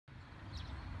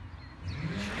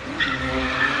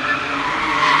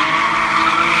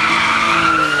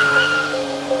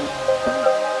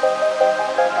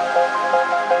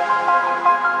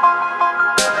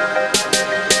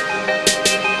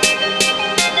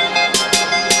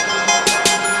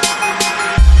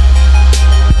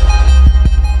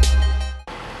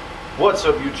What's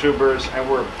up, YouTubers?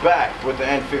 And we're back with the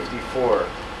N54.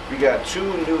 We got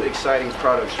two new exciting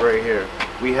products right here.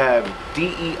 We have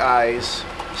DEI's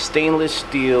stainless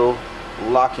steel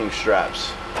locking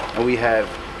straps, and we have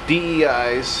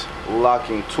DEI's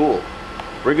locking tool.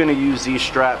 We're going to use these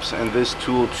straps and this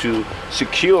tool to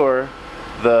secure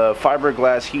the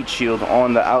fiberglass heat shield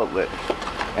on the outlet.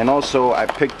 And also I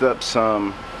picked up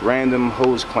some random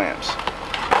hose clamps.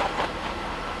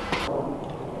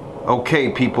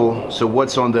 Okay people, so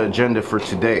what's on the agenda for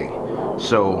today?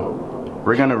 So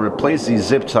we're gonna replace these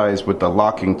zip ties with the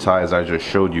locking ties I just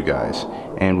showed you guys,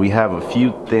 and we have a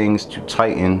few things to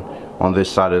tighten on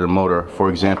this side of the motor. For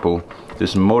example,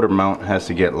 this motor mount has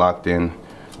to get locked in,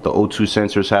 the O2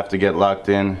 sensors have to get locked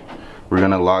in, we're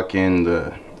gonna lock in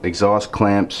the exhaust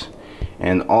clamps,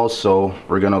 and also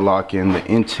we're gonna lock in the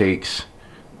intakes.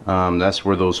 That's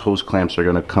where those hose clamps are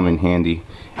gonna come in handy.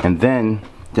 And then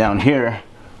down here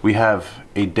we have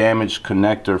a damaged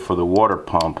connector for the water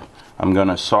pump. I'm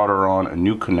gonna solder on a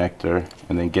new connector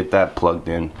and then get that plugged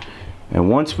in. And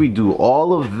once we do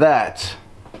all of that,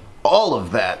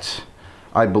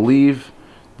 I believe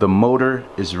the motor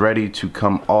is ready to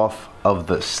come off of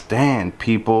the stand,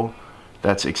 people.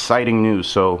 That's exciting news.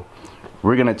 So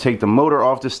we're gonna take the motor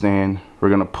off the stand, we're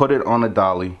gonna put it on a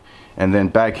dolly, and then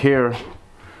back here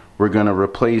we're gonna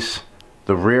replace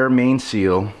the rear main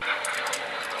seal.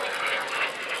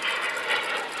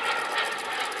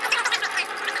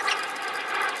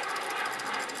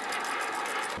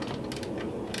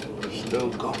 Still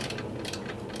going.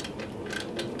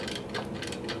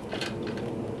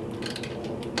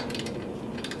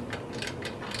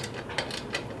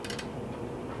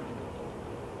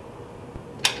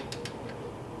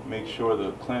 Make sure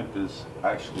the clamp is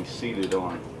actually seated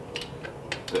on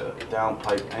the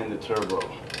downpipe and the turbo.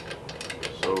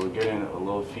 So we're getting a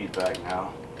little feedback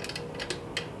now.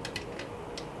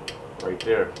 Right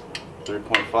there,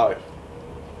 3.5.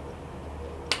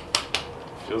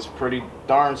 Feels pretty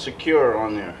darn secure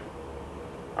on there.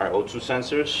 Alright, O2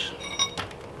 sensors.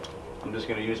 I'm just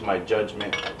going to use my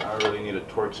judgment. I really need a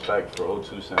torque spec for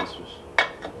O2 sensors.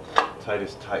 Tight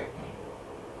is tight.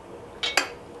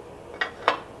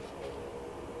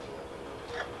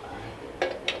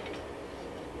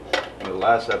 In the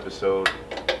last episode,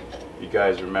 you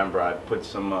guys remember I put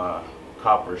some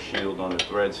copper shield on the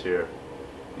threads here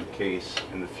in case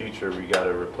in the future we got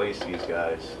to replace these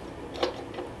guys.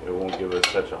 It won't give us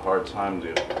such a hard time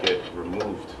to get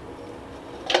removed.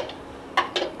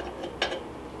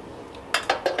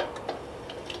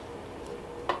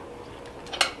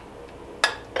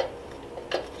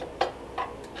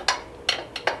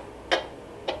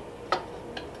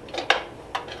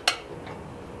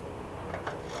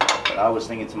 But I was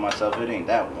thinking to myself, it ain't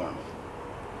that warm.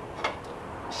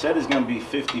 It said it's gonna be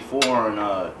 54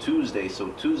 on Tuesday, so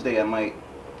Tuesday I might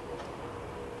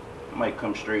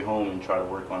come straight home and try to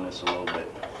work on this a little bit.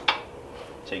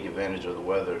 Take advantage of the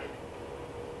weather.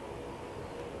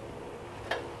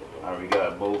 Alright, we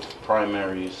got both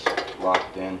primaries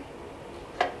locked in.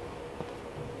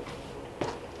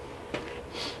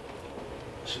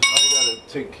 So now we gotta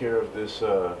take care of this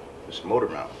this motor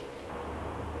mount.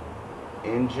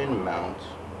 Engine mount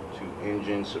to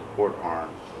engine support arm.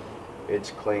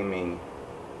 It's claiming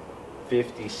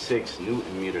 56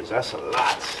 Newton meters. That's a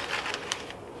lot.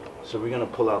 So we're gonna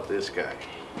pull out this guy.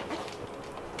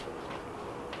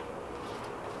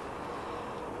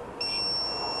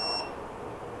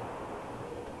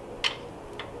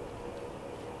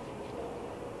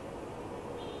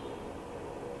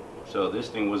 So this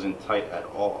thing wasn't tight at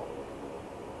all.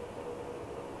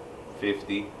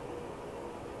 50,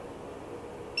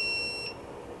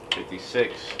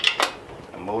 56.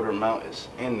 The motor mount is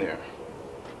in there.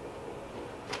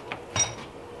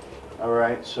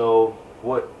 Alright, so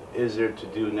what is there to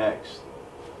do next?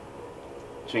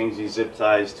 Change these zip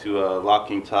ties to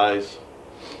locking ties.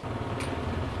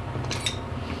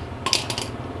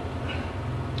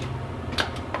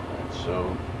 Right,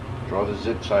 so draw the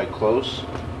zip tie close,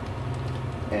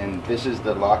 and this is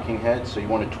the locking head, so you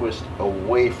want to twist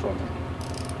away from it.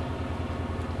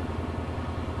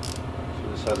 So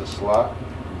this has a slot.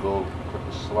 You go put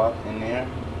the slot in there,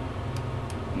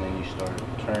 and then you start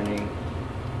turning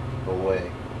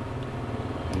away,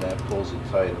 and that pulls it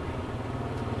tighter.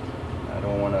 I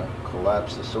don't want to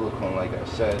collapse the silicone like I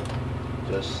said,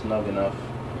 just snug enough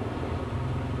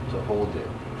to hold it.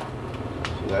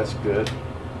 So that's good.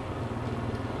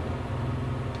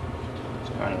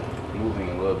 It's kind of moving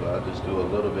a little bit. I'll just do a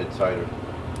little bit tighter.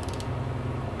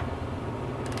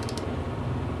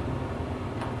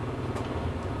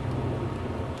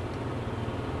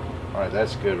 Alright,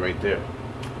 that's good right there.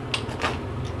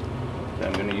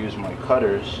 I'm going to use my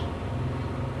cutters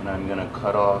and I'm going to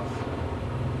cut off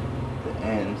the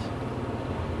end.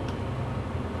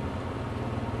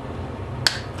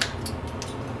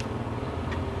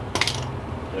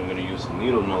 I'm going to use the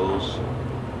needle nose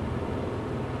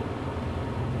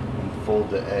and fold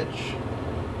the edge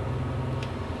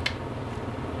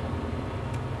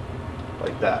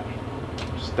like that.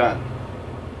 It's done.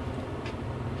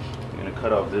 I'm going to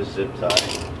cut off this zip tie.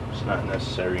 It's not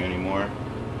necessary anymore.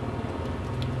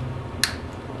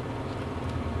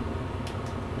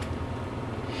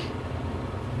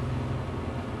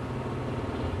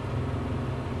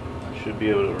 I should be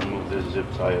able to remove this zip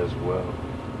tie as well.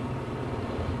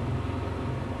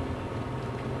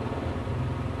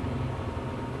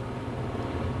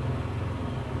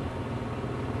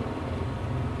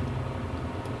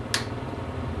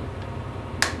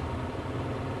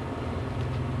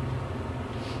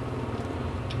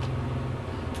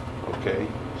 Okay,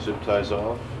 zip ties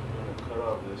off. I'm gonna cut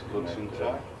off this looks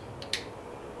intact,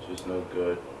 which is no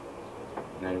good.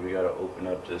 And then we gotta open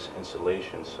up this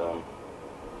insulation some.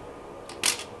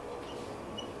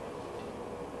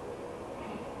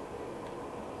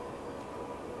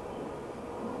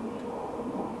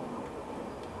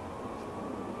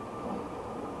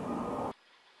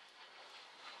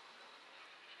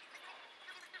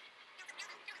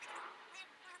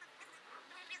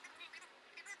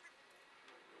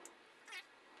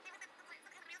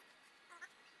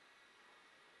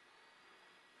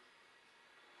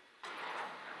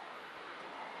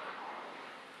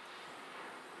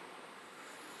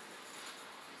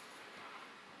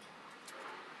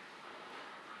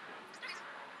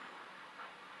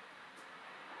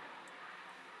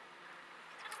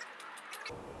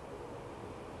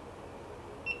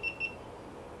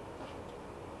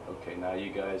 Okay, now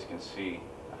you guys can see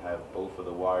I have both of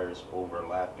the wires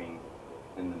overlapping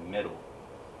in the middle.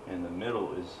 In the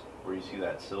middle is where you see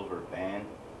that silver band.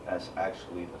 That's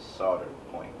actually the solder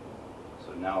point.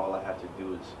 So now all I have to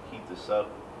do is heat this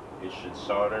up. It should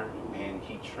solder and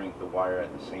heat shrink the wire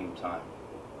at the same time.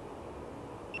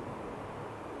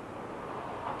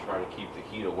 I'll try to keep the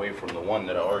heat away from the one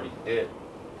that I already did.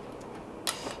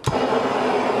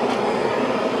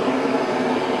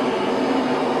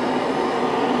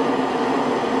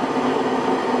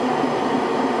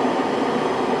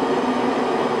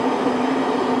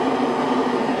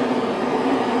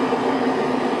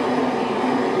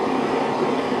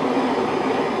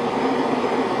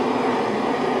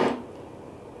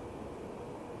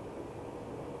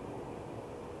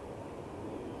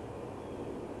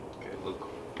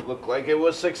 Looked like it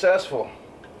was successful.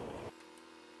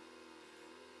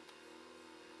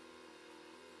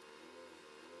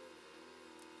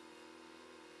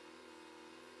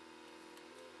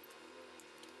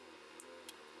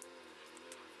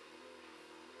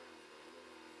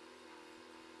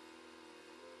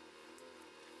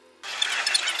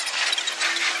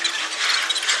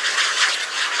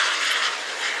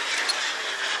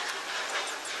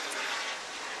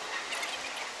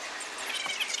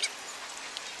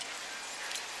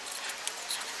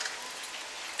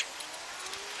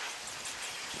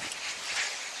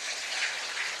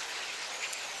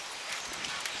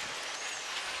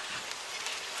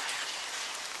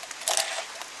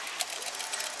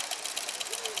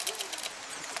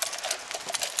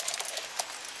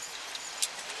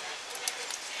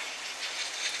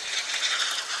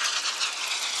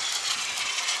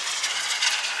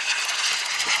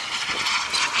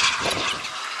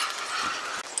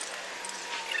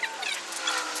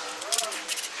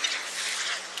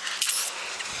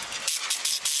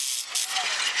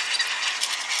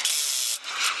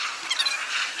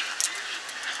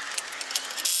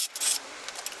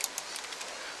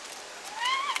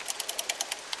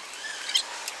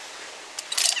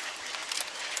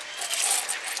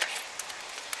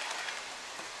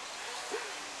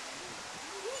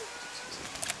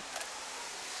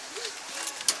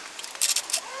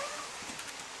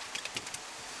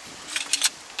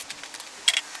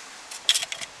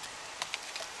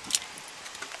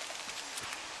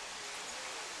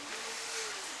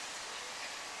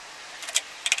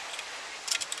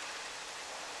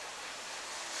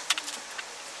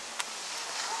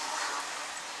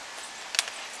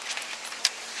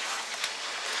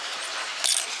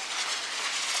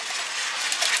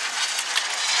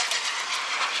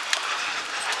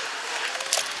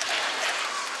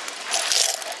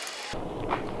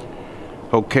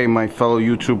 Okay, my fellow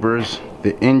YouTubers,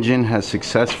 the engine has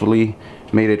successfully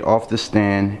made it off the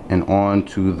stand and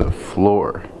onto the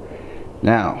floor.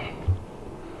 Now,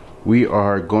 we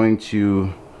are going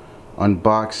to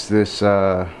unbox this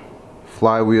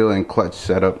flywheel and clutch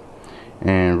setup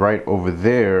and right over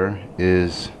there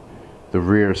is the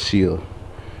rear seal.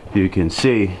 You can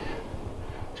see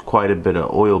there's quite a bit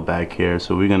of oil back here,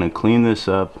 so we're gonna clean this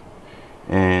up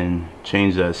and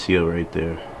change that seal right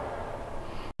there.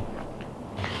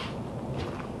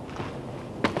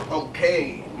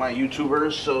 Okay, my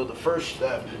YouTubers, so the first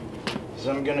step is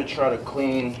I'm gonna try to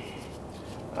clean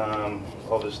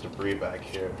all this debris back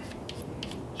here.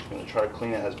 Just gonna try to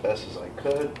clean it as best as I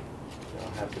could. It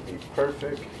don't have to be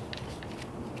perfect,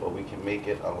 but we can make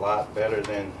it a lot better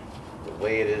than the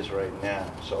way it is right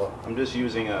now. So I'm just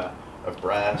using a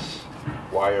brass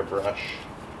wire brush,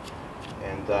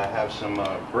 and I have some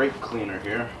brake cleaner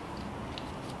here.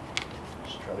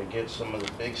 Just try to get some of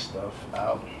the big stuff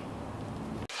out.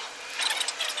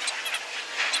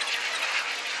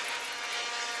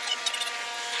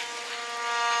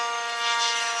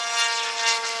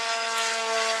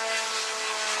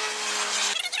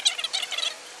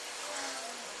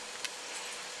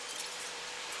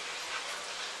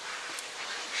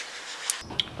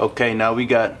 Okay, now we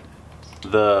got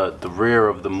the rear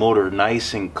of the motor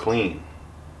nice and clean.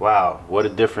 Wow, what a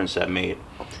difference that made.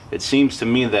 It seems to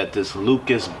me that this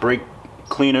Lucas brake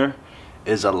cleaner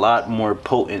is a lot more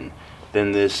potent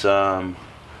than this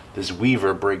this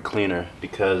Weaver brake cleaner,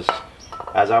 because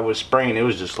as I was spraying, it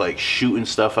was just like shooting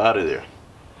stuff out of there.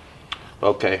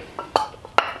 Okay,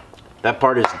 that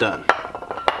part is done.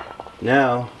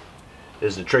 Now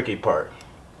is the tricky part.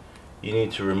 You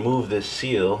need to remove this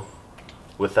seal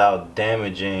without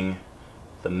damaging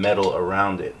the metal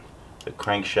around it, the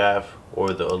crankshaft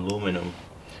or the aluminum.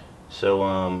 So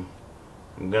I'm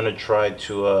gonna try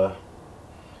to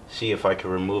see if I can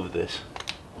remove this.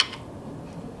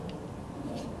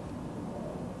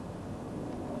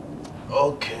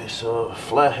 Okay, so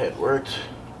flathead worked.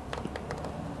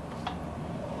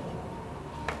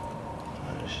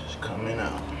 This is coming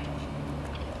out.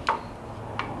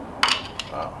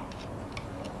 Wow.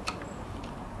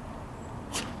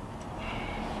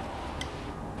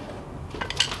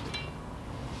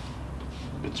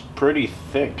 It's pretty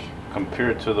thick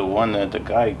compared to the one that the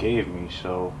guy gave me,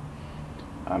 so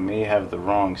I may have the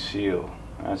wrong seal.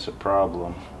 That's a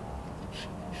problem.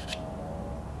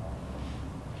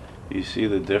 You see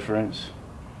the difference?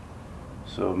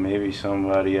 So maybe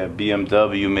somebody at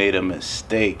BMW made a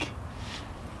mistake.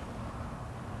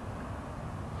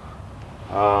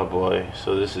 Oh boy,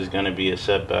 so this is gonna be a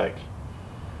setback.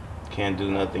 Can't do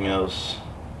nothing else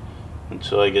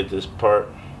until I get this part